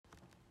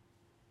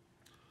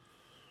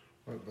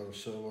Right, bro,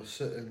 so we're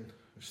sitting,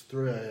 it's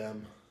 3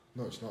 a.m.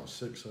 No, it's not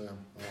 6 a.m.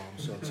 Oh, I'm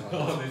so tired.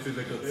 Oh, this is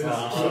a good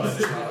start.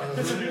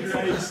 It's a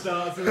great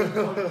start to the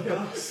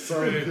podcast.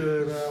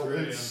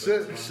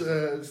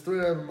 It's 3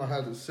 a.m. in my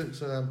head, it's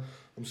 6 a.m.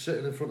 I'm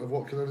sitting in front of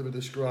what can only be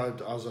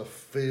described as a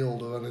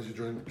field of energy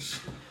drinks.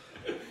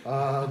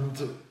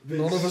 And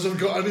none of us have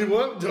got any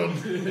work done.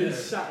 Been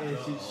sat here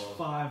since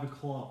 5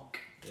 o'clock.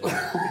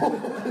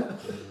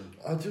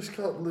 I just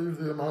can't believe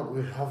the amount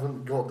we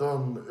haven't got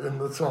done in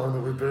the time that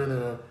we've been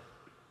here.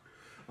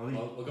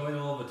 Well, we're going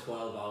over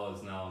 12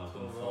 hours now and I've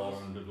done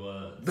 400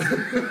 words.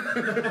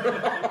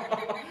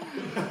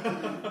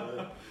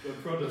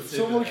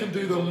 Someone can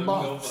do the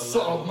maths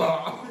on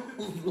that.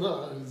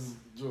 That is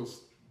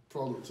just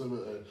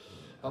productivity.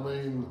 I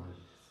mean,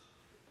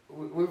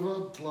 we've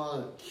had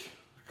like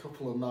a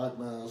couple of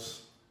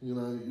nightmares. You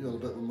know, you had a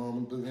bit of a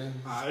moment, didn't you?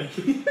 A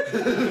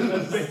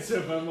bit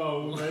of a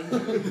moment.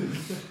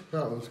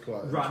 That was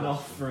quite Ran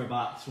off for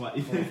about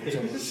 20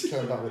 minutes.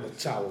 Came back with a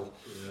towel.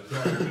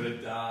 Yeah, I'm going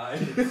to die.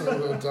 I'm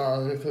going to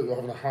die. I thought you were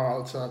having a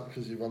heart attack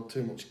because you've had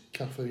too much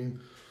caffeine.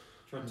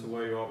 Tried to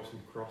wear you out with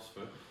some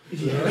CrossFit.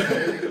 Yeah.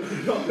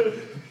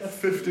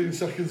 15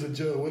 seconds of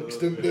Joe Wicks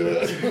didn't do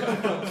it.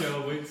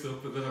 Joe Wicks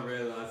up, but then I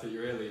realised that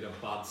you're really in a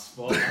bad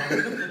spot.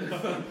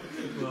 Well,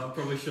 I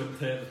probably shouldn't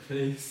take the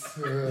piece.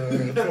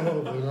 Yeah,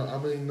 probably not. I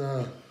mean,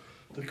 I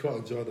quite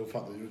enjoyed the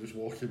fact that you were just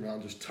walking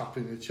around just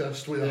tapping your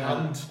chest with your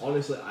hand.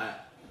 Honestly, I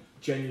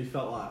genuinely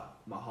felt like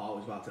my heart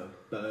was about to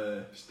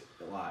burst.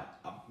 Like,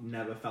 I've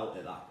never felt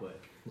it that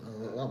quick.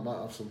 That might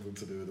have something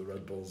to do with the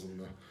Red Bulls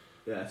and the...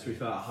 Yeah, to be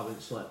fair, I haven't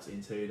slept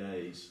in 2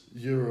 days.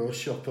 Euro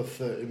Shopper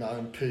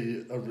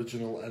 39p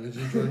original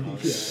energy drink.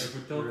 If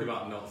we're talking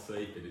about not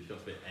sleeping, it's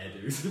just a bit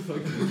Edu's.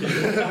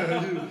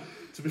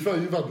 To be fair,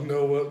 you've had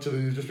no work to do,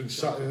 you've just been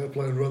sat here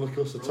playing Roller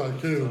Coaster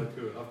Tycoon.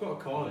 I've got a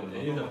corner.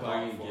 He's a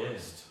banging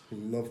gift.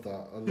 Love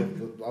that.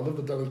 I love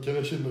the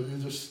dedication that you're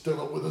just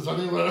still up with us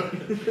anyway.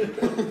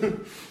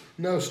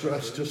 No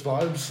stress, just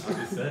vibes. As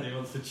he said, he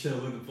wants to chill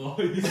with the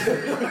boys.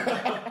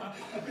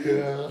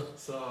 Yeah.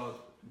 So,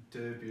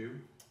 debut.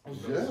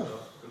 Yeah.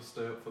 Gonna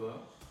stay up for that.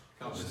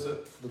 Can't miss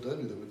it. The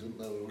debut that we didn't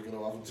know we were going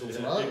to have until It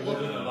tonight.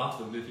 wouldn't have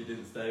happened if you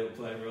didn't stay up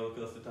playing Roller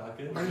Coaster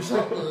Tycoon.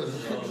 Exactly.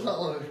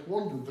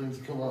 One good thing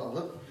to come out of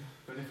it.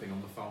 If anything,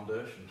 on the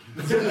foundation.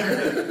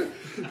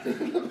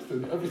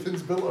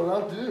 Everything's built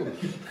around you.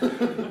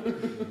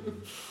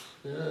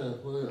 Yeah.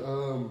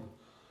 Well,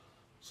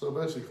 so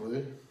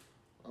basically,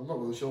 I'm not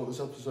really sure what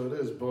this episode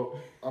is, but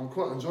I'm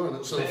quite enjoying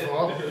it so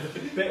far.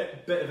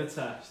 Bit of a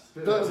test.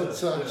 Bit of a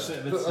test.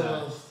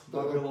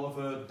 There'll be a lot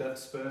of dead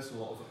space and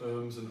a lot of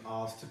ums and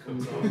ahs to cut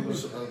out.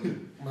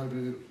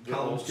 Maybe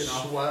Callum's gonna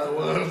have swear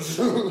words.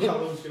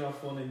 Callum's going to have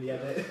fun in the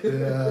edit.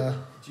 Yeah.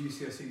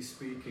 GCSE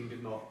speaking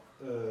did not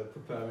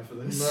prepare me for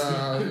this.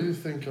 Nah, you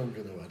think I'm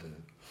going to edit?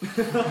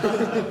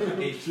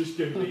 It's just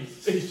going to be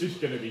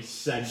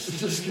sent. It's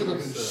just going to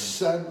be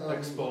sent.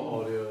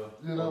 Export audio.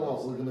 You know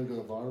what? We're going to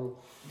go viral.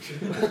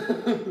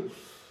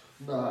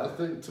 No, I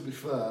think to be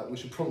fair, we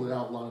should probably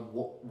outline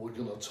what we're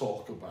going to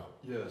talk about.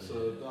 Yeah,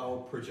 so our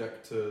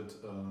projected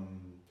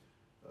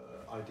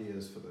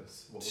ideas for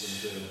this, what we're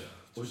going to do.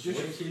 Which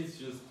is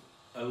just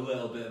a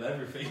little bit of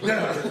everything.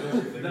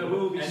 There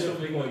will be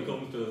something that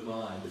comes to his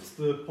mind. It's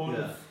the point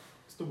of,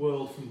 it's the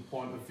world from the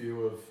point of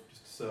view of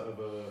just a set of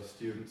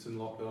students in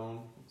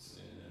lockdown. It's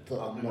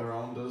happening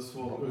around us.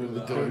 What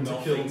we're doing to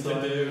kill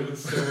time.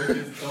 So we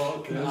just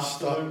talk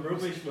absolute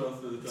rubbish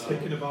most of the time.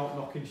 Thinking about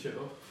knocking shit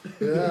up.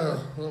 Yeah,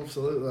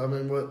 absolutely. I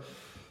mean, we're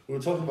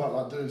talking about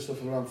like doing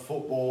stuff around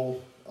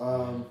football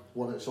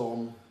when it's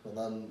on, and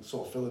then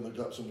sort of filling the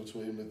gaps in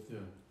between with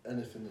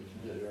anything that you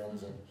can get your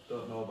hands on.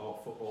 Don't know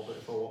about football, but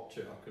if I watch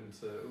it, I can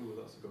say, "Ooh,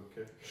 that's a good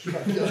kick."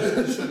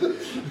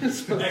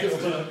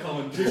 Expert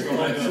commentary.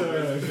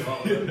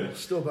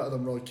 Still better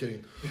than Roy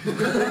Keane.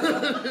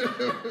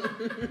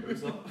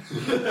 Who's that?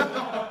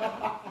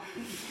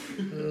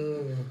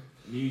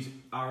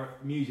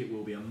 Music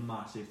will be a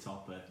massive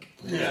topic.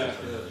 There's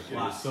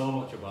so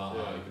much about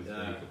how you can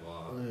speak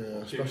about.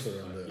 Yeah, especially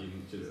around You it.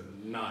 can just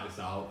knock this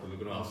out because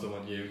we're going to have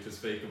someone new to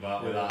speak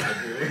about with that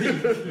every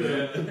week.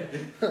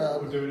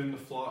 What we're doing in the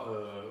flat,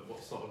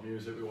 what sort of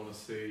music we want to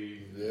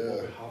see,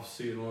 what we have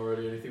seen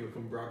already, anything we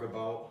can brag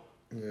about.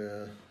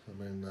 Yeah, I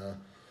mean...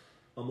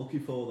 I'm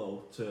looking forward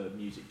though to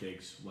music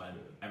gigs when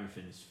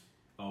everything's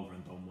over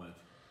and done with.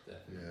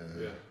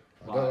 Yeah. Yeah.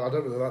 I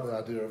don't really like the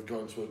idea of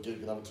going to a gig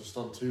and having to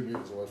stand 2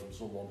 metres away from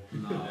someone.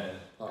 No.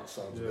 That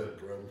sounds a bit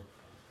grim.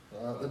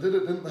 They did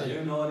it, didn't they? Do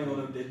you know anyone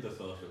who did the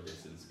social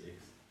distance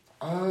gigs?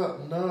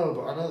 No,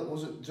 but I know,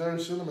 was it Joe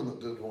Cinnamon that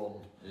did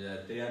one?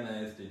 Yeah,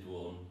 DMAs did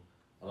one.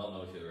 I don't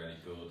know if they were any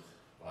good.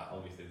 Like,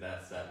 obviously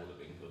their set would have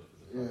been good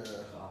because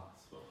of class,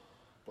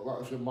 But like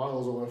if you're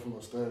miles away from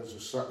the stage,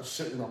 just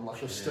sitting on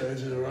like a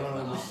stage of your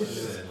own.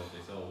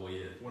 It's all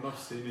weird. One I've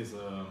seen is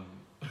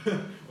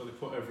Where they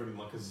put everyone in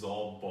like a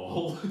Zorb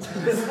ball.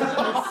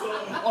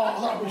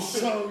 Oh, that was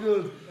so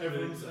good.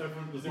 Everyone's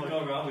Does it like,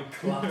 go around and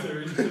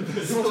clatter into It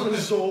wasn't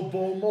a sword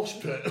ball mosh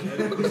pit.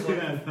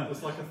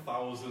 there's like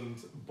 1,000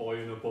 boy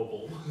in a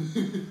bubble.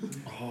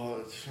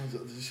 Oh,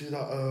 did you see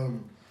that?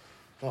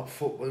 That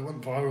football, it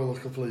went viral a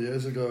couple of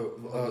years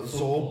ago.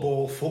 Sword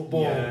ball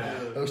football.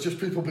 Yeah. It was just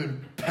people being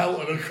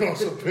pelted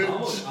across a pitch. How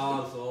much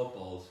are sword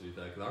balls to be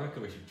fair? Because I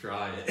reckon we should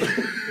try it.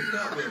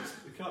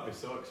 It can't be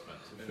so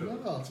expensive.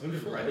 Yeah, to be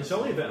fair. It's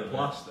only a bit of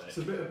plastic. It's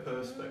a bit of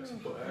perspex,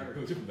 but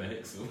We'll just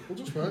make some. We'll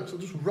just make, so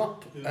just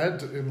wrap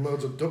Ed in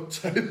loads of duct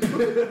tape. And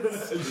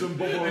some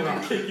bubble And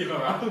wrap. then kick him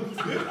around.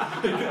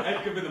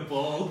 Ed could be the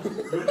ball.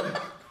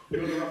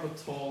 you're gonna have the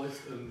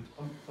tallest and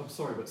I'm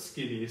sorry, but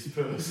skinniest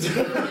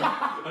person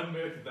and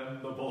make them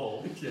the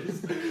ball.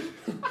 Yes.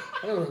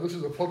 Anyway, this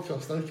is a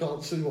podcast, they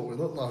can't see what we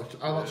look like.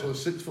 I'm actually a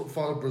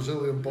 6'5"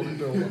 Brazilian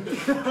bodybuilder.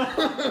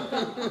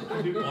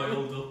 Be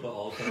boiled up at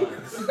all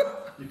times.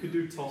 You could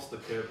do toss the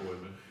cable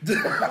with me.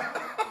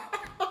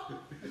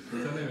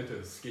 Turn him into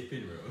a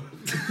skipping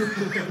rope. That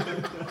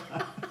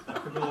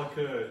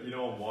could be like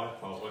on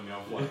Wipeout when you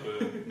have like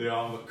the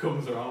arm that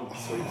comes around and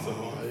sweeps them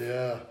Oh, off.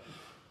 yeah.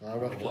 I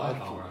reckon Why I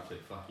can't we could. actually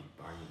fucking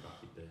bang it back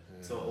in there?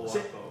 So See,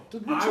 Wipeout.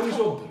 Did I Richard was,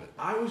 Hall do it?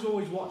 I was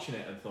always watching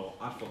it and thought,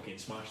 I'd fucking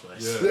smash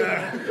this.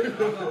 Yeah. I don't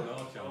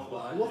know, chance, but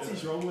I- What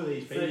is wrong with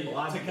these people?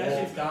 I'd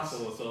Takeshi's walk-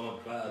 Castle was so much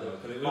better though,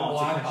 because it was Oh,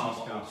 Wipeout Takeshi's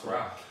on Castle.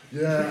 crack.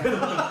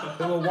 Yeah.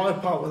 They will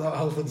wipe out without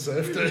health and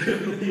safety.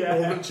 Yeah.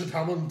 Or Richard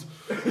Hammond.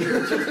 I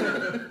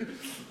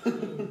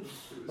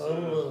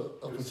remember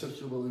a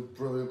particularly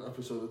brilliant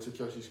episode of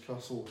Takeshi's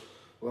Castle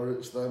where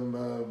it's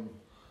them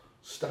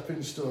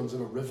stepping stones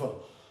in a river.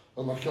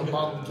 And like a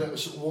man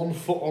gets 1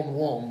 foot on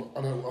one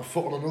and a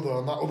foot on another,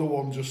 and that other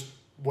one just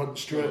went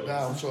straight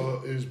down, so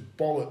his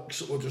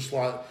bollocks were just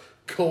like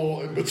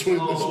caught in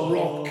between this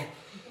rock.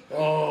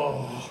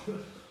 Oh,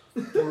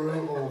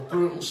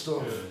 brutal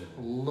stuff.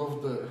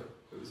 Loved it.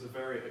 It was a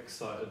very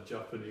excited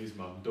Japanese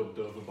man dubbed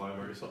over by a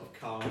very sort of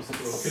calm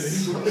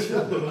spoken English.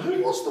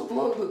 Who was the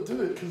bloke that did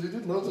it? Because he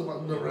did loads of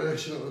like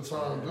narration at the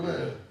time,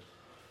 didn't he?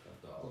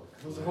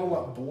 There's a whole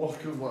like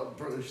block of like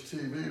British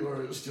TV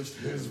where it's just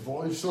his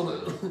voice on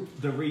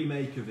it. The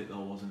remake of it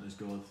though wasn't as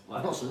good. Like,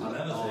 I've not seen I've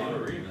it. never seen a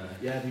remake.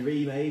 yeah, they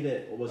remade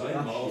it. Or was I it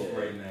think last most year?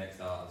 remakes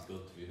aren't as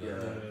good to be fair.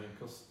 Yeah.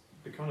 Because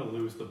they kind of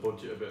lose the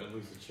budget a bit and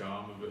lose the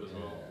charm of it as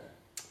well.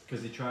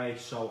 Because they try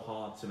so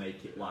hard to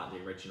make it like the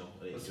original.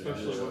 And it's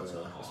Especially, just when,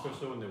 so hard.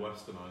 especially when they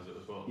westernise it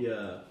as well.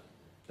 Yeah,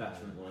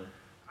 definitely.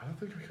 I don't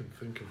think I can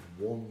think of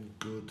one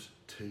good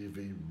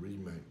TV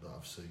remake that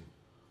I've seen.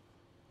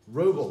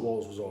 Robot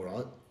Wars was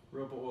alright.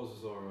 Robot Wars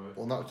is alright.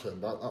 When that came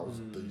back, that was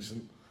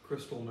decent.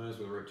 Crystal Maze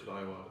with Richard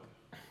Ayoade.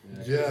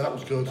 Yeah, that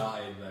was good.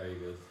 That is very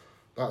good.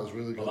 That was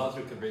really good. Well,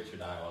 that's because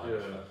Richard Ayoade Yeah.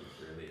 is fucking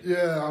brilliant.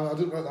 Yeah, I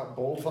didn't like that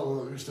bald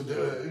fella that used to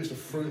do it. It used to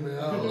freak me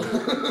out.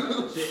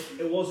 See,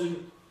 it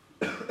wasn't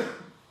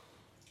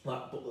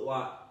like, but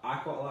like I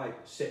quite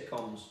like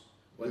sitcoms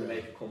when Yeah. they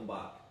make a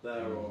comeback.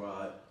 They're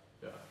alright.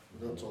 Yeah.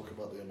 We don't talk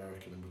about the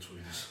American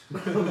in-betweens.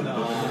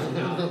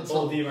 no,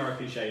 all the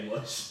American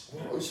Shameless.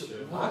 What is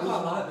it? I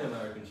quite like the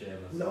American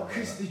Shameless. No,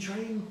 because they try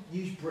and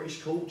use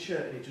British culture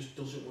and it just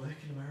doesn't work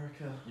in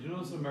America. You know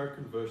there's an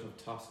American version of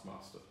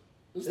Taskmaster?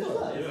 Is Is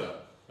that? there? Yeah.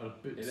 And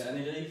Is it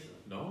any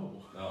decent? No.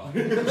 No.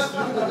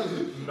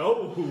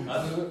 No.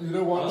 You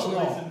know why I it's don't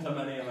not? listen to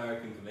many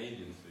American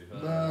comedians, to be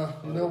fair. Nah,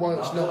 you know why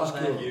it's I feel not as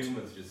like their good?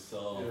 humour's just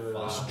so Yeah.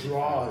 far. It's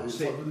dry. It's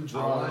See, like really I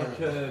dry. like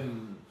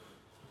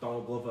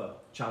Donald Glover,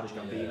 Childish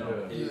Gambino.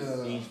 Yeah.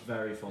 Yeah. He's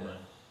very funny.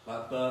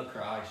 Like Bert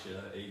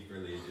Kreischer, he's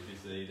brilliant if you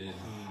see him.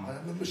 I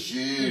am a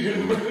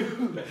machine.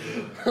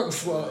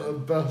 That's like the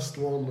best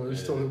one. Where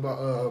he's talking about.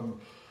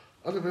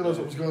 I didn't realise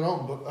what was going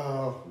on, but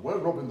we're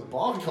robbing the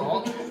bar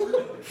cart.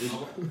 He's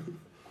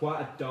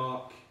quite a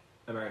dark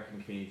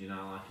American comedian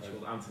I like. He's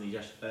called Anthony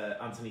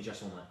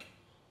Jeselnik.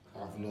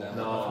 I've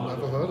No, I've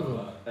never heard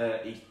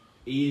of him.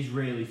 He is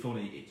really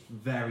funny. It's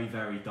very,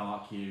 very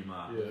dark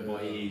humour, Yeah.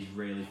 but he is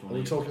really Are we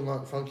funny. talking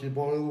like Frankie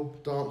Boyle,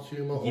 dark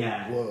humour,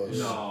 Yeah, or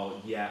worse?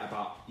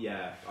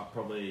 I'd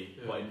probably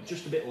put him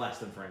just a bit less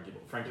than Frankie,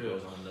 but Frankie Yeah.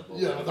 goes on the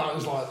Yeah, but that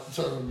is like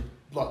turning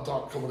like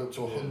dark coming up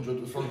to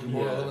 100 with Frankie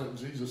Boyle, Yeah. isn't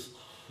it? Jesus.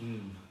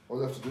 All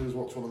you have to do is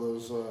watch one of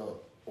those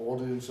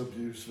audience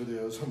abuse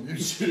videos on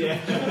YouTube.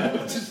 Yeah.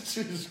 Just,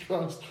 Jesus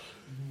Christ.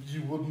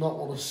 You would not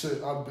want to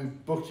sit. I'd be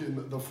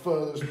booking the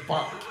furthest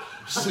back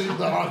seat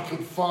that I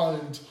could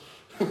find.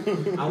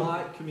 I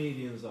like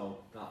comedians though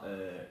that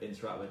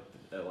interact with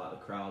like the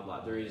crowd.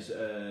 Like there is,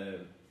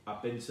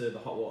 I've been to the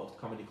Hot Water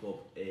Comedy Club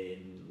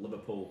in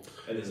Liverpool,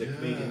 and there's a Yeah.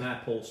 comedian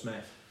there, Paul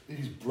Smith.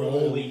 He's All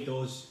brilliant. he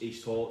does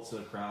is talk to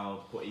the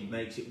crowd, but he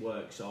makes it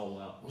work so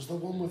well. Was there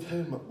one with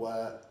him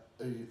where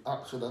he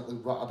accidentally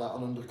ratted out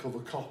an undercover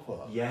copper?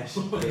 Yes,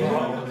 Oh,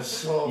 it was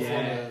so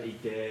yeah, funny.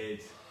 he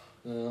did.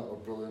 Yeah, that was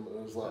brilliant.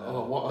 It was like,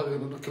 oh, what are you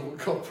an undercover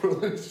copper?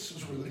 And it's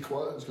just really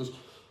quiet. It's goes,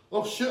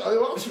 oh shit, are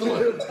you actually?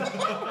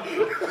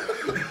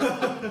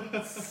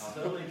 I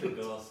still need to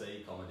go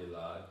see comedy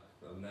live.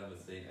 I've never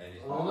seen any.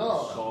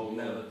 Oh, I've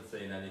never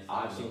seen any.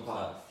 I've seen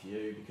quite a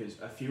few because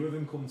a few of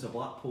them come to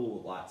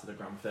Blackpool, like to the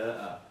Grand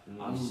Theatre.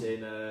 I've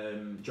seen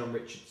John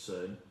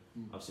Richardson.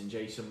 I've seen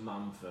Jason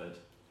Manford.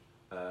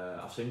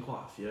 I've seen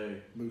quite a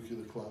few. Mookie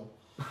the Clown.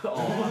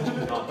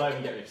 Oh, don't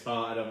even get me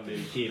started on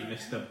Mookie and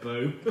Mr.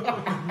 Boo.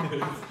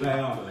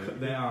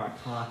 they are a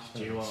class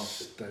duo.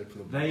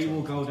 They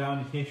will go down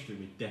in history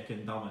with Dick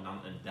and Dom and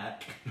Ant and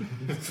Dec.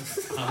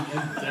 Ant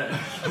and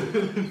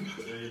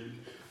Dec.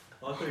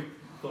 I think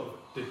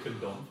Dick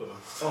and Dom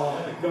first.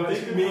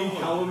 Me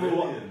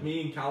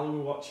and Callum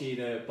were watching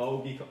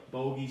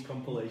Bogey's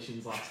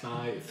compilations last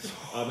night.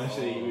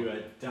 Honestly, we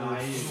were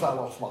dying. Fell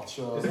off my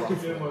chair. Is that the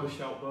game where they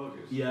shout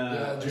bogeys?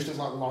 Yeah, just in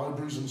like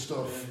libraries and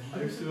stuff.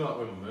 I used to do that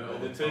with my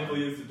mate. The people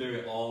used to do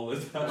it all the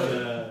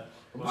time.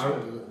 I'm sure I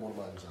did it in one of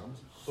my exams.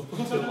 Up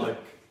until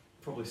like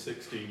probably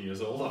 16 years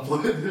old.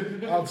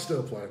 I'd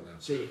still play it now.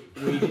 See,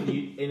 we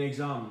didn't in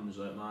exams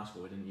at my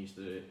school. We didn't used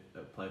to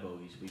play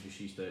bogeys. We just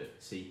used to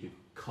see who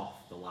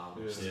coughed the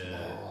loudest.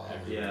 I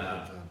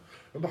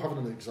remember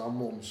having an exam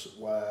once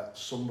where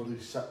somebody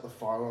set the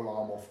fire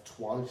alarm off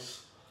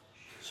twice.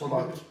 So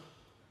like,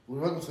 we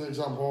went into the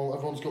exam hall.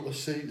 Everyone's got their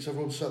seats.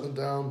 Everyone's settling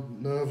down,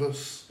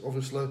 nervous,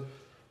 obviously.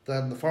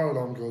 Then the fire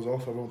alarm goes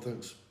off. Everyone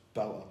thinks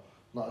better.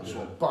 Nice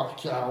one.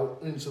 Back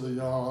out into the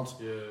yard.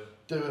 Yeah.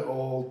 Do it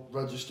all,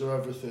 register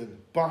everything,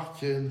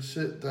 back in,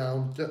 sit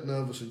down, get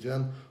nervous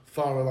again,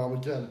 fire alarm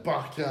again,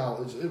 back out.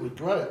 It was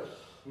great.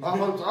 I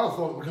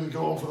thought we were going to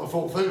go on for the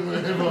full thing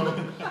with him, but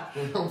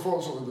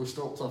unfortunately they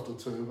stopped after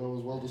 2. I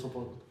was well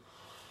disappointed.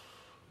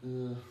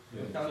 Yeah.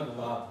 It's kind of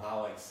about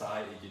how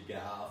excited you'd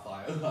get out of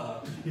fire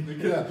alarm.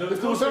 If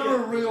there was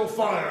ever a real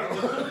fire,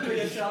 there would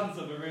be a chance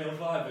of a real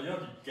fire, but you're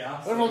just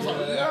gassed. Everyone's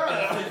like,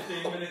 yeah!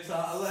 15 minutes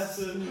out of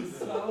lessons.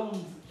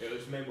 Sound. It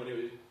was me when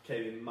it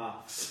came in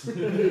maths.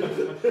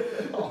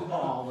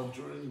 Oh, the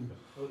dream.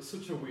 Well, it's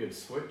such a weird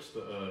switch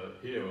that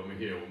when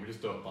we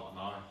just don't bat an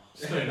eye.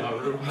 Stay in our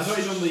rooms. I don't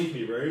even leave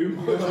my room.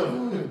 I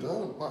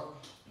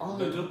don't.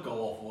 They just go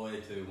off way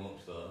too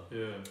much though.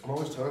 Yeah. I'm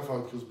always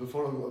terrified because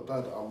before I go to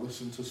bed, I'll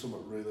listen to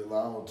something really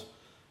loud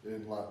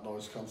in like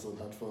noise cancelling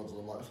headphones, and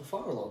I'm like, if a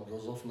fire alarm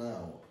goes off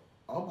now,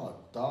 I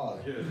might die.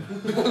 Yeah.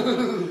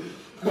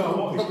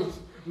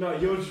 No,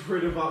 you're just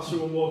worried about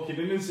someone walking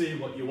in and seeing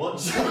what you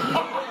watch.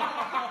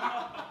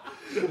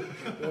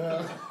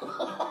 Yeah.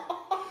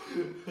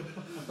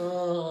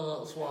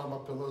 That's why my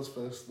pillow's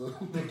face the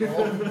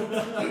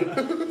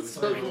door.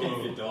 So you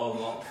keep your door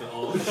locked at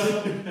all.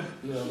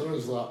 Yeah, there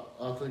is that.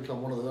 I think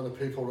I'm one of the only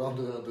people around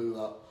here that do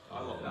that.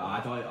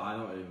 I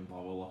don't even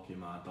bother locking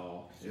my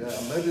door. Yeah,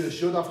 maybe you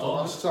should after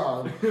last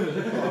time.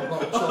 I'm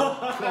not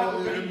caught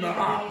you in the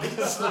act.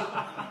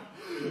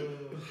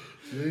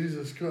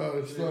 Jesus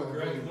Christ. There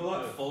were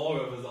like 4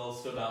 of us all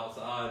stood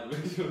outside.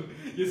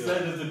 You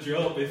said as a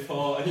joke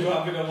before, and you're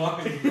having a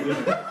wine.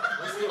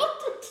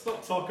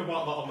 Stop talking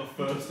about that on the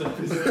first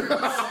episode.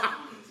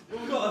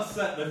 We've got to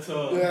set the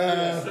tone.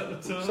 Yeah, set the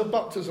tone. It's a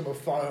baptism of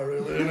fire,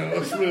 really,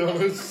 let's be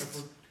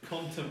honest.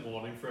 Content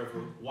warning for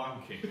everyone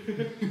wanking.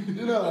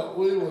 You know,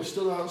 we were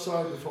stood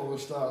outside before we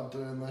started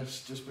doing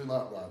this, just being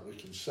like, right, we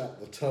can set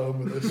the tone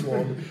with this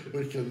one,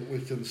 we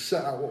can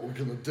set out what we're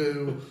going to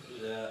do.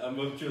 Yeah, and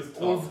we've just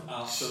talked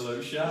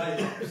absolute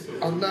shite.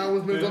 And now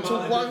we've moved on to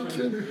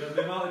wanking.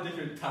 The amount of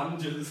different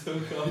tangents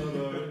have gone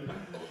on.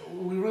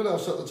 We really have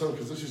set the tone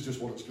because this is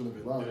just what it's going to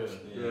be like.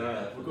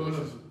 Yeah. We're going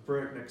at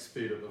breakneck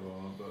speed at the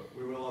moment, but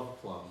we will have a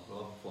plan.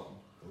 We'll have a plan.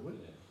 Will we?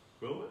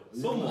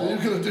 Will we? Are you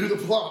going to do the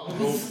plan?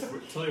 We'll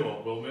tell you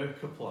what, we'll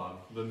make a plan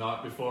the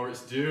night before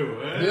it's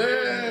due, eh?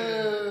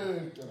 Yeah!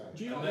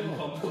 Do you And then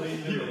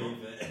completely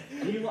leave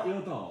it. Do you lock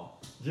your door?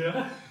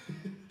 Yeah.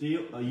 Do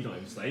you? Oh, you don't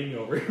even stay in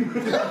your room.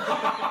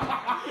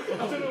 I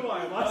don't know why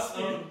I'm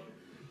asking.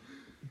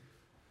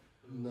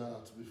 Nah,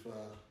 to be fair.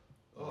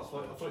 Oh, I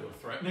thought you were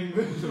threatening me.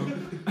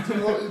 Do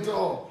you lock your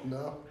door?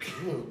 No.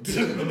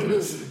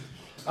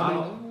 I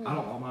don't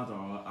lock my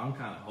door. I'm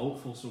kind of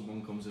hopeful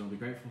someone comes in and will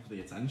be grateful for the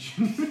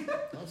attention.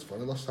 That's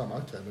funny. Last time I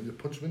came in, you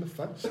punched me in the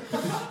face.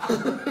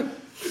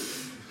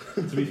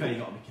 To be fair, you've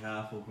got to be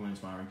careful coming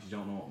into my room because you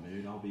don't know what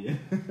mood I'll be in.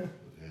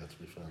 Yeah, to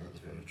be fair, that's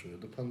very true.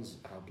 It depends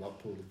how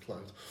Blackpool are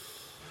played.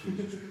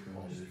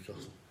 Or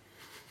Newcastle.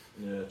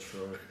 Yeah,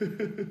 true.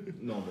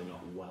 No, they're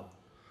not well.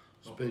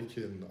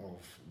 Speaking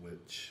of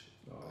which,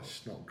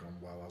 it's not gone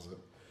well, has it?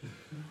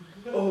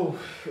 Oh,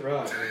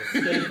 right.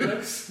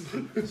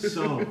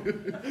 So,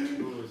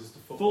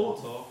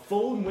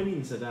 Fulham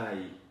winning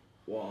today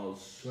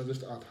was... Can I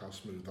just add how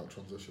smooth that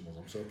transition was?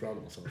 I'm so proud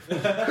of myself.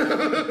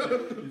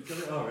 You've done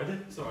it already?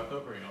 It's alright,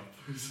 don't bring it up,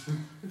 please.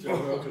 Joe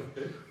Rogan.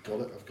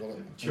 I've got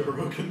it. Joe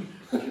Rogan.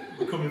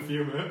 We're coming for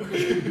you, mate.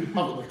 Having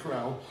the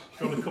crowd.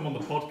 If you want to come on the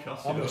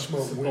podcast, I'm going to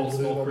smoke weed with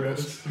small you on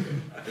creators. this.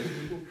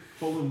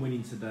 Fulham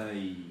winning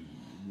today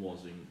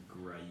wasn't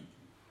great.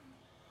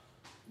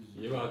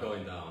 You are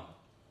going down.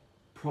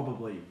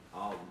 Probably,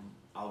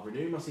 I'll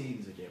renew my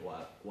season ticket,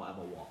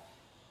 whatever what.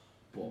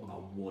 But I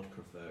would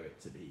prefer it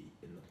to be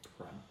in the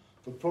Prem.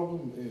 The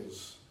problem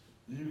is,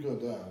 you go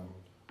down,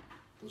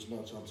 there's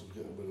no chance of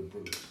getting rid of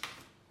Bruce.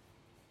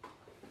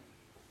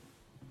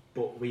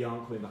 But we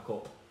aren't coming back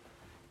up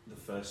the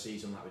first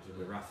season like we did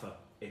with Rafa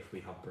if we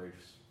have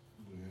Bruce.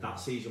 Yeah. That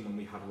season when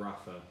we had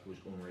Rafa was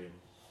unreal.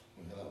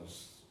 Yeah,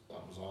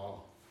 that was our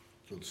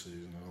good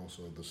season and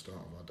also the start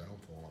of our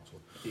downfall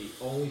actually.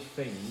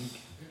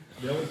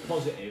 The only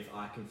positive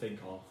I can think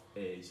of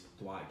is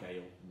Dwight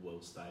Gale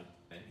will stay,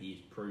 and he's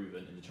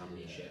proven in the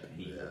Championship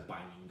he will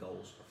bang in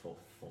goals for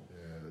fun.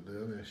 Yeah,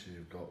 the only issue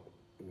you've got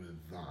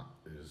with that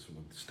is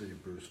with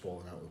Steve Bruce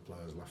falling out with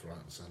players left, right,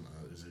 and centre.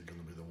 Is he going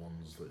to be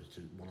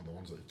one of the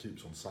ones that he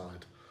keeps on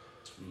side?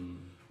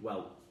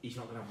 Well, he's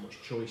not going to have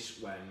much choice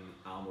when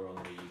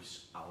Almiron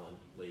leaves, Allen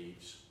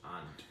leaves,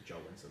 and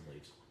Joe Linton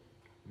leaves.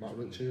 Matt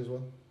Ritchie as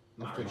well.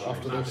 Matt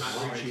After this,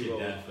 Matt Ritchie will,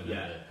 definitely.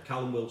 yeah.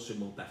 Callum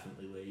Wilson will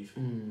definitely leave.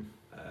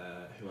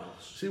 Who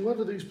else? See, where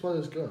do these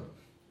players go?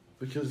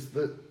 Because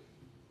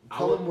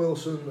Callum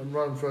Wilson and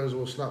Ryan Fraser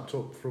were snapped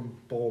up from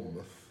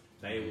Bournemouth.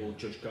 They will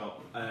just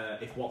go.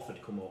 If Watford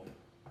come up,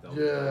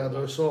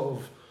 they're sort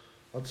of.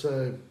 I'd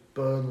say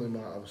Burnley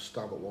might have a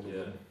stab at one of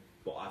them.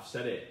 But I've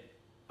said it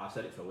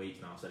for weeks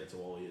now. I've said it to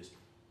all years.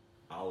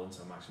 Alan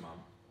Saint-Maximin,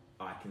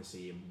 I can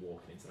see him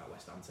walking into that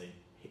West Ham team.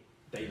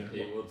 He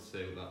would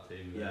suit that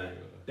team. Yeah,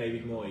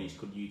 David Moyes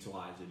could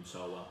utilise him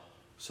so well.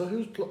 So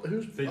who's? Do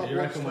you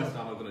reckon West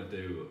Ham are going to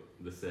do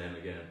the same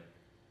again,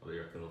 or do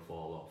you reckon they'll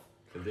fall off?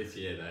 Because this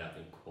year they have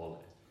been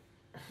quality.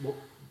 Well,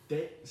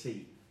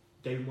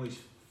 David Moyes,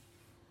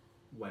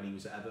 when he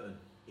was at Everton,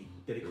 he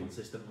did it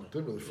consistently.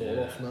 Didn't really fall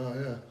off now,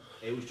 yeah.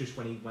 It was just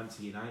when he went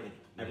to United,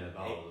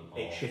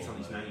 it shit on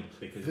his name.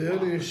 Because the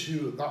only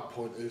issue at that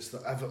point is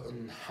that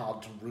Everton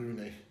had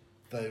Rooney.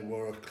 They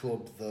were a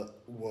club that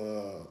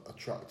were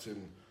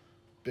attracting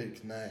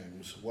big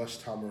names.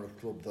 West Ham are a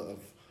club that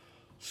have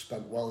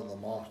spent well in the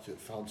market,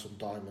 found some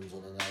diamonds,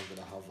 and are now going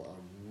to have a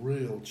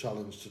real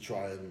challenge to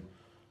try and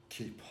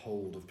keep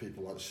hold of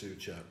people like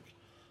Souček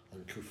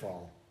and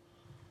Kufal.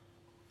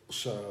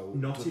 So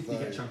not if they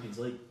get Champions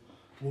League.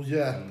 Well,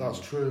 yeah,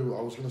 that's true.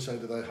 I was going to say,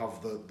 do they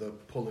have the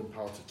pulling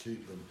power to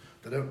keep them?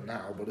 They don't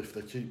now, but if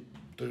they keep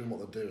doing what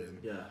they're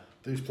doing,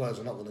 these players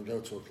are not going to go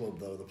to a club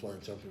though they're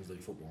playing Champions League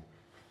football.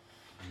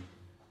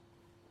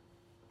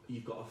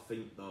 You've got to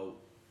think though,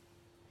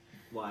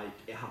 like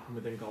it happened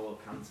with N'Golo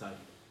Kante.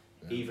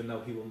 Even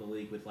though he won the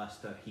league with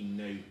Leicester, he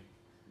knew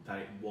that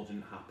it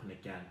wouldn't happen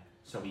again,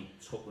 so he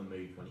took the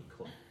move when he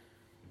could.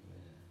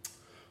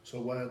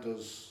 So who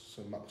does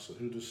St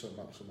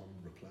Maximin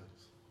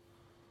replace?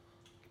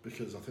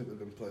 Because I think they've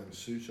been playing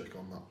Souček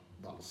on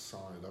that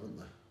side, haven't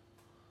they?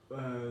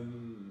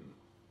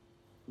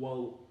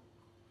 Well,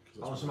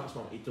 St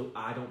Maximin,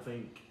 I don't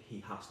think he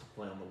has to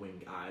play on the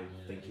wing. I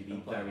think he'd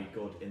be very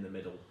good in the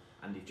middle.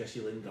 And if Jesse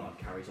Lingard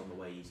carries on the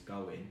way he's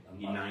going,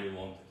 you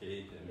want to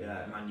keep him.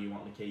 Yeah, Man U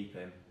want to keep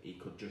him. He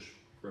could just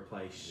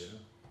replace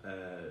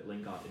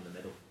Lingard in the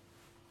middle.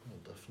 Oh,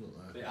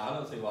 definitely. I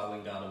don't see why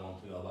Lingard would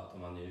want to go back to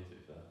Man U, to be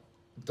fair.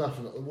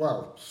 Definitely.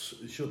 Well,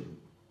 he shouldn't.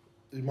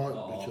 He might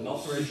because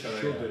not for his career.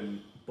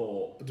 Shouldn't,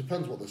 but it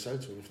depends what they say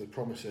to him. If they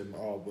promise him,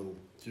 we'll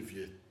give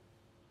you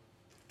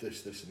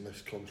this and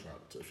this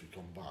contract if you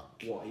come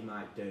back. What he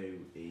might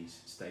do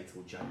is stay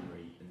till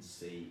January and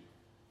see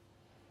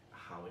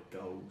how it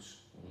goes,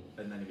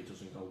 and then if it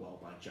doesn't go well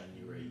by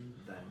January,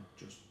 then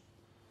just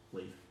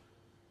leave,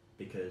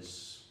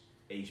 because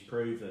he's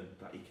proven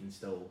that he can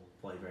still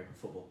play very good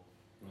football.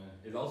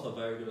 He's also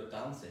very good at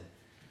dancing.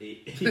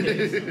 He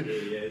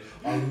is.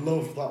 I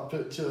love that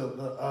picture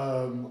that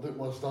I think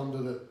West Ham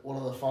did it. One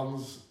of the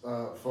fans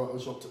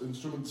photoshopped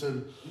instruments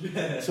in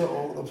to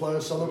all the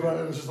players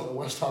celebrating. It's just like the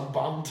West Ham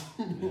band.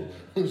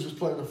 He was just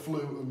playing a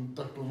flute and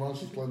Declan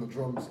Rice was playing the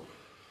drums.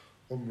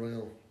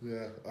 Unreal,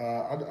 yeah.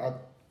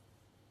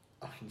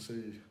 I can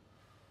see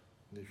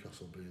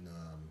Newcastle being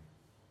a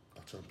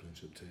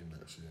championship team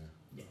next year.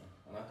 Yeah.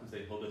 And I can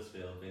see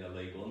Huddersfield being a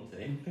League One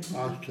team.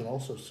 I can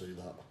also see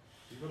that.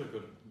 You've got a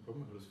good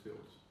problem with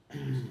Huddersfield.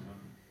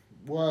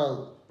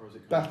 Well, or is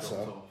it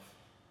better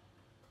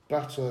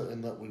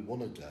in that we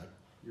won a game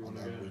and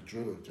then we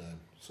drew a game.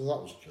 So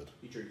that was good.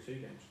 You drew 2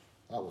 games.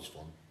 That was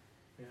fun.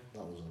 Yeah.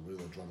 That was a real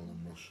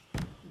adrenaline rush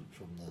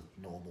from the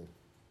normal.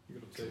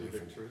 You've got to take your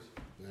victories.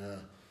 Yeah.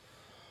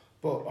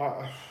 But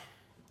I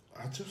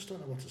just don't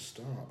know where to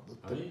start.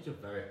 I think you're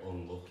just very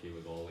unlucky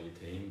with all your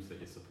teams that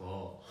you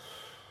support.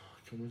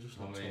 Can we just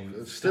not talk?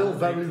 It's still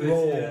very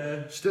raw.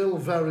 Yeah. Still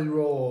very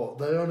raw.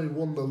 They only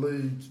won the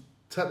league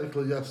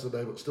technically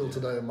yesterday, but still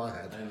today in my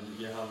head. And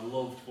you have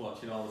loved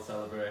watching all the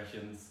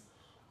celebrations.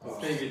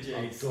 Stevie G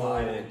I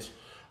sliding.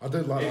 I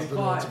did like it's that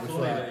quite to be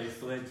funny fair. that he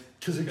slid.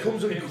 Because it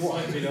comes in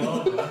quite...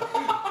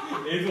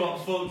 He's what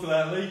fucked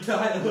their league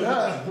title.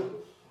 Yeah.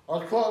 I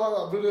quite like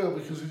that video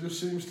because he just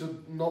seems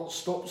to not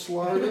stop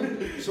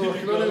sliding. So I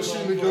can only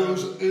assume he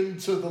goes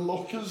into the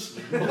lockers.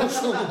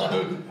 That's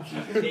alone.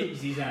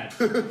 Hits his head.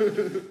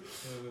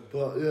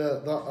 But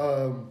yeah,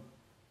 that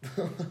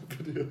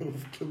video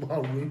of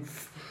Kamal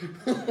Roof.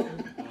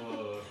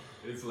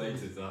 It's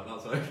Leeds,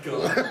 that's what I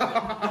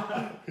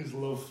got. His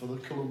love for the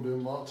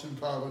Colombian marching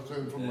band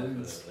came from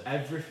Leeds.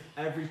 Every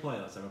player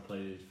that's ever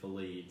played for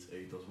Leeds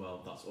who does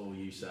well, that's all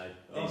you say.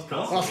 Oh, Is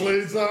That's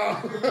Leeds,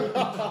 Built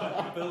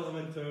them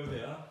into who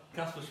they are.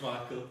 Casper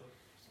Schmeichel,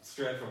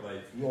 straight from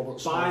Leeds.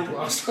 Robert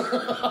Snodgrass.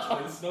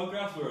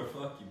 Snodgrass were a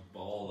fucking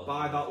baller.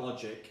 By that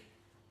logic,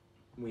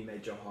 we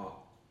made Joe Hart.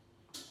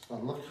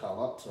 And look how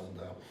that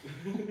turned out.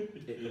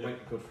 It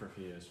went good for a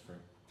few years for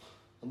him.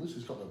 At least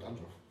he's got no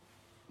dandruff.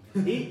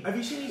 Have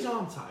you seen his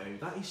arm tattoo?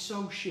 That is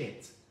so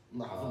shit.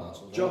 No, I haven't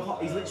actually. Joe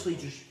Hart, he's literally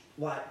just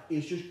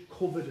he's just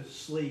covered a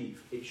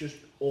sleeve. It's just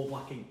all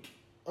black ink.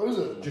 Oh, is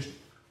it? Just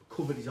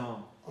covered his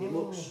arm. It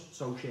looks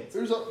so shit.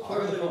 Who's that I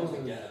player? really want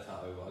to get a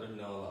tattoo, but I didn't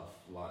know that,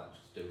 like,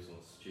 just do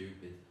something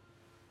stupid.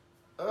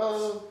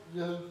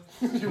 Yeah.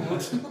 You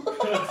would.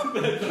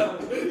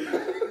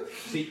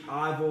 See,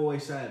 I've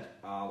always said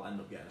I'll end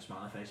up getting a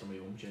smiley face on my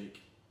bum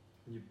cheek.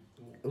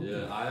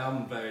 Yeah, I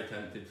am very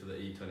tempted for the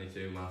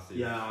E22 massive.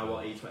 Yeah, I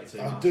want E22.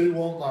 I do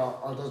want that.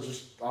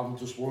 I'm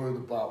just worried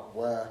about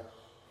where.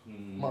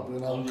 Might be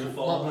an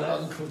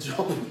ankle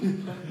job.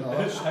 No,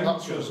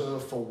 that's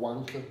reserved for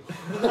wanker.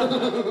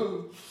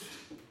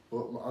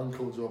 But my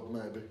ankle job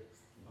maybe.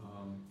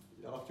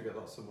 I'll have to get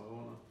that somewhere,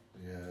 won't I?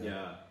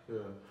 Yeah.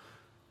 Yeah.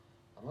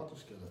 I might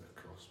just get it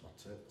across my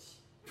tits.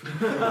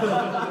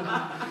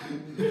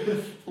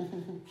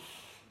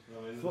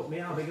 Fuck me,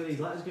 how big are these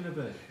letters going to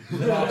be?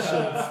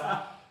 Massive.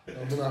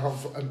 I'm going to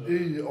have an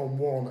E on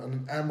one and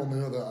an M on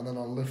the other, and then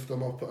I'll lift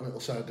them up and it'll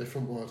say a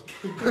different word. Is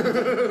it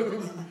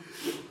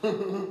going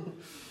to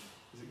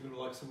be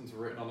like someone's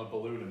written on a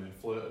balloon and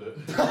inflated it?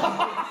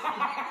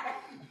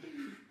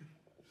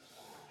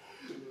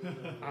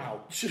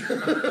 Ouch.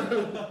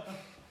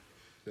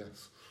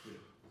 Yes,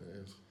 it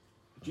is.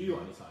 Do you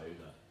want any tattoos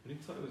there? Any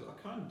tattoos? I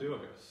kind of do, I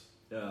guess.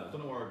 Yeah. I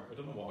don't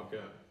know what I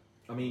get.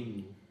 I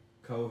mean,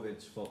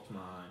 COVID's fucked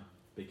mine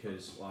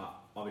because, like,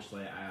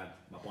 obviously I had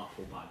my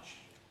Blackpool badge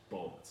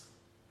booked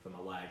for my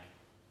leg,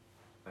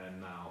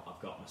 and now I've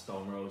got my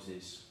Stone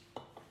Roses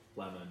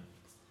lemon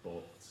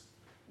booked,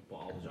 but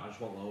I just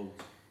want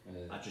loads.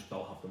 I just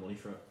don't have the money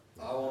for it.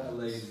 I want a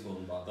Leeds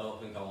one, but I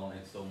don't think I want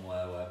it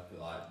somewhere where,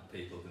 like,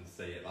 people can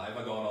see it. Like, if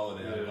I go on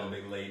holiday, I've got a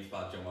big Leeds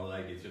badge on my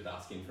leg, it's just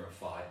asking for a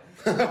fight.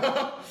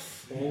 Well,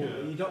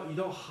 you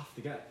don't have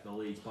to get the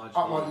Leeds badge.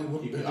 Act like you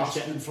wouldn't be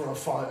asking for a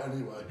fight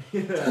anyway.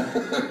 You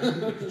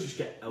could just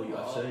get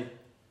LUFC. I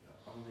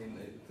mean,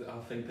 I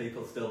think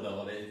people still know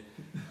what it is.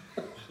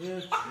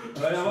 Yeah. I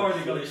mean, I've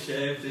already got it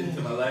shaved into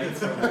my legs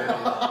from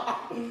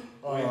really,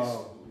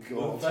 which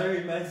was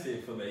very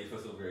messy for me for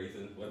some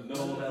reason, when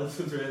no one else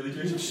was really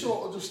drinking. You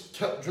sort of just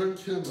kept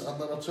drinking, and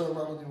then I turned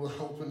around and you were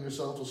helping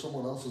yourself to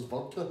someone else's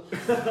vodka.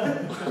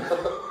 Yeah.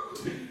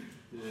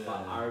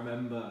 But I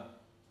remember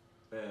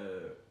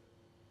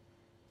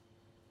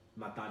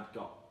my dad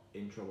got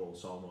in trouble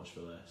so much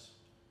for this.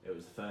 It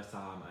was the first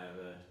time I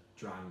ever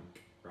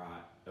drank,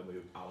 right,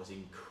 and I was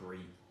in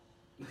Crete,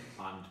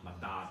 and my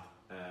dad,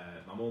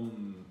 my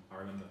mum, I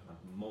remember my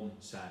mum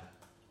said,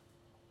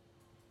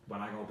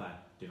 when I go to bed,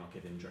 do not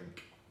give him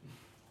drink.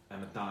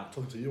 And my dad...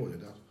 Talk to you or your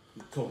dad?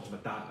 Talked to my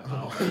dad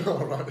about it.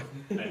 All right.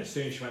 And as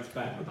soon as she went to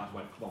bed, my dad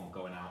went, come on, we're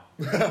going out.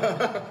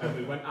 And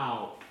we went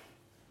out,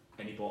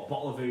 and he bought a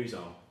bottle of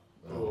Ouzo.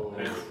 Oh,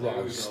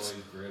 Christ.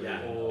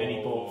 Yeah, and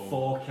he bought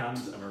 4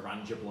 cans of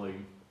Aranja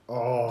Bloom.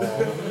 Oh,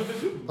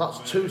 that's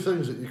 2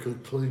 things that you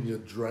could clean your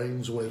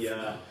drains with.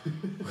 Yeah.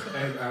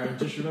 And I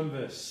just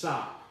remember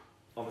sat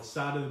on the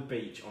side of the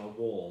beach on a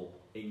wall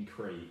in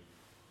Crete,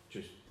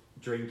 just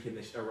drinking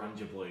this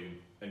Aranja Bloom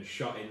and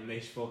shotting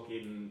this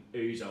fucking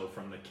Ouzo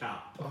from the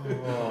cap.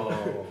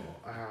 Oh,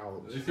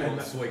 ouch. If you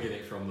want swigging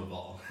it from the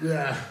bottle.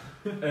 Yeah.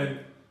 And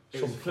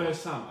it was the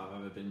first time I've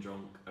ever been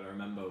drunk, and I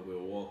remember we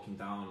were walking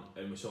down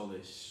and we saw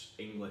this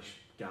English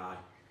guy,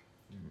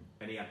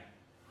 and he had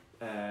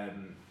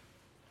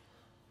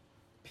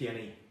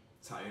peony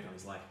tattooed on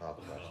his leg. Oh,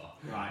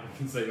 right, I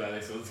can see where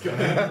this one's going.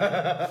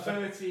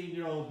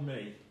 13-year-old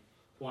me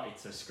wanted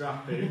to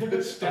scrap him.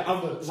 It's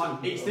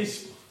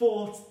this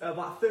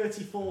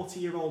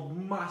 30-40-year-old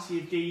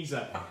massive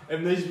geezer,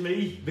 and there's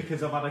me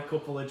because I've had a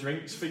couple of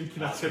drinks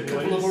thinking I could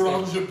couple of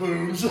Aranja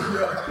Booms.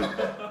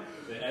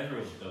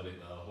 Everyone's done it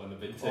though, when they've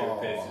been too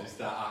pissed and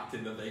start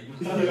acting the big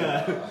man.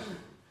 Yeah.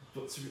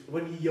 But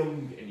when you're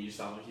young and you just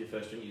have your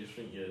first drink, you just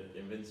think you're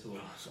invincible.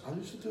 I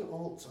used to do it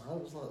all the time.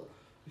 It was like,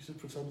 I used to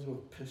pretend you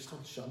were pissed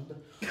on shandy.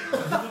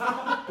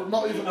 But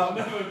not even I've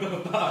never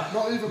done that.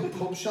 Not even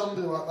pub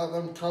shandy, like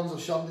them cans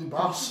of shandy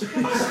bass. It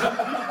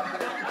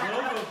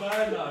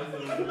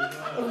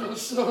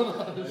was so I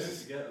nice.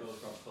 used to get those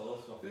from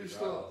Colours off the Used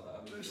ground.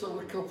 to have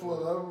a couple of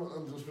them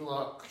and just be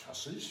like, I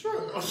see straight.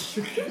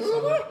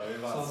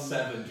 About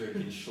 7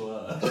 drinking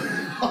Schlur.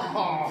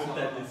 With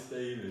Deadly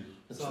Stevie.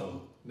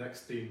 So,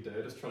 next theme day,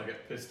 just trying to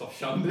get pissed off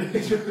shandy.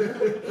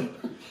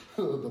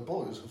 The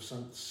boys have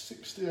sent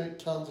 68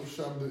 cans of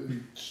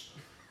shandy each.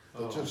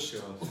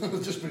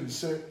 They've just been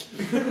sick.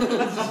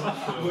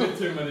 Way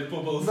too many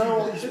bubbles. No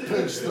one's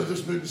pissed, they've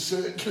just been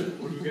sick.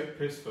 Would we get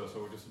pissed first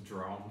or we just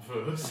drown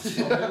first?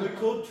 I mean, we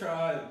could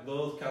try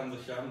those cans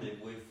of shandy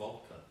with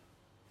vodka.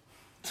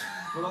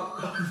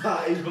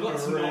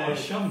 That's not a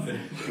shandy.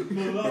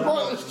 You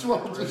might as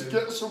well just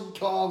get some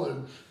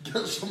Carlin,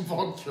 get some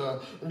vodka,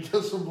 and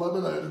get some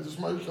lemonade and just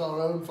make our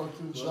own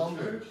fucking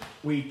shandy.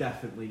 We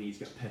definitely need to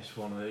get pissed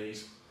for one of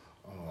these.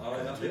 I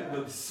mean, I think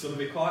there's going to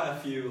be quite a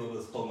few of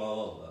us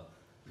hungover.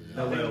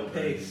 Yeah. I think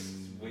piss,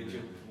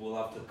 we'll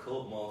have to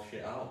cut more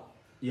shit out.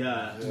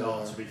 Yeah,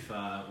 no, to be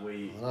fair,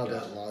 we... And I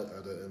don't like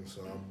editing,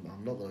 so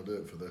I'm not going to do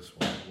it for this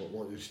one.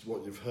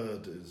 What you've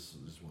heard is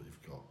what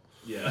you've got.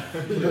 Yeah.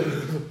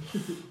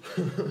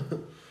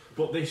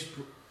 But this,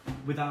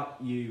 without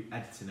you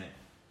editing it,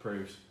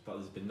 proves that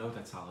there's been no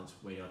dead silence.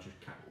 We are just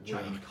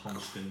chatting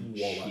constant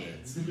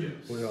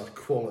shit. We are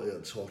quality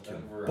at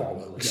talking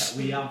bollocks.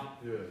 Yeah,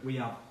 we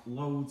have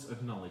loads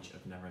of knowledge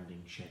of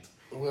never-ending shit.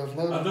 We have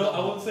loads I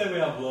wouldn't say we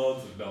have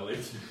loads of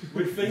knowledge.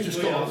 We think just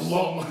we got have a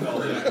lot some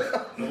knowledge.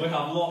 And we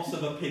have lots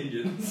of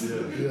opinions.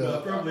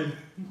 Yeah. Probably.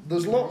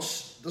 There's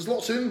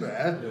lots in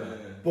there,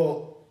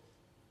 but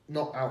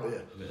not out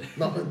here.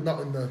 Not in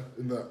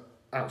the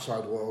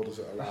outside world, is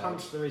it allowed? The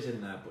hamster is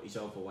in there, but he's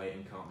overweight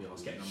and can't be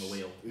asked getting on the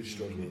wheel. He's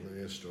struggling. He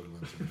is struggling,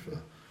 to be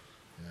fair.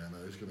 Yeah,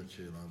 no, he's going to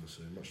keel over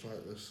soon. Much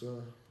like this.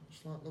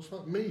 Much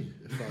like me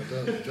if I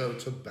don't go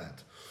to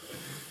bed.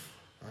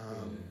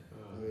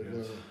 We're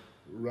going to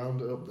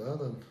round it up there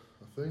then,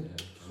 I think.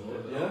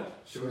 Yeah.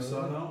 Should we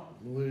sign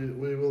out?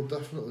 We will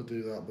definitely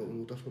do that, but we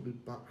will definitely be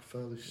back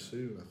fairly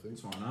soon, I think.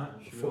 Tomorrow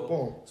night.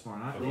 Football.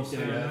 Tomorrow night. We'll see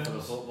you for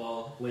the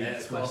football.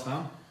 Leeds West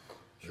Ham.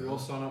 Should we all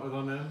sign up with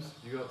our names?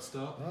 You got to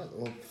start. Right,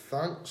 well,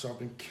 thanks. I've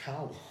been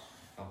Cal.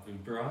 I've been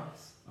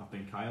Bryce. I've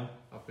been Kyle.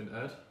 I've been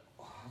Ed.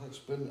 Oh, it's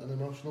been an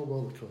emotional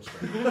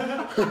rollercoaster.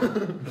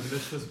 And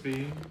this has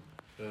been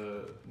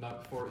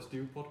Night Before It's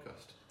Due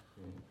podcast.